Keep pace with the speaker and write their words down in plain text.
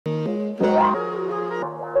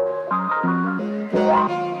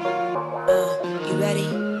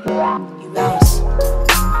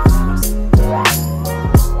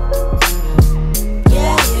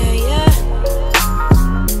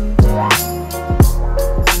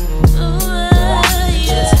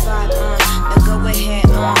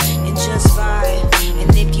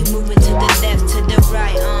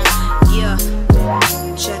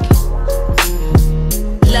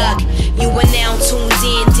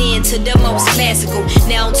to the most classical.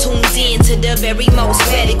 Now tuned in to the very most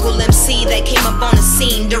radical MC that came up on the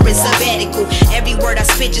scene during sabbatical. Every word I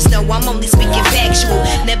spit, just know I'm only speaking factual.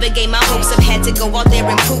 Never gave my hopes up, had to go out there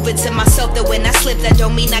and prove it to myself that when I slip, that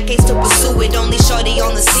don't mean I can't still pursue it. Only shorty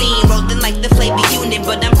on the scene, rolling like the flavor unit,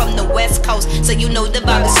 but I'm from the West Coast, so you know the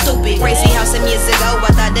vibe is stupid. Crazy how some years ago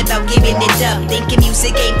I thought about giving it up, thinking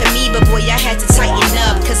music ain't for me, but boy I had to tighten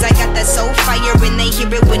up, cause I got that soul fire and they hear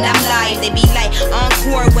it when I'm live. They be like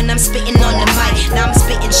encore when I'm spitting on the mic. Now I'm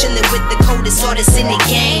spitting chillin' with the coldest artists in the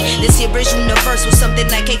game. This here is universal, something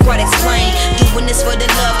I can't quite explain. Doing this for the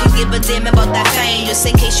love, you give a damn about that fame. Just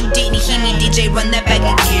in case you didn't hear me, DJ, run that back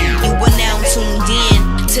again. You are now tuned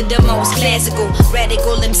in to the most classical,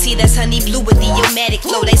 radical MC that's honey blue with the Omatic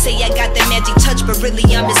flow. They say I got the magic touch, but really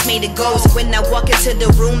I'm just made of gold. So when I walk into the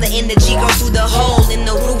room, the energy goes through the hole in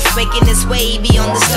the roof, making its way beyond the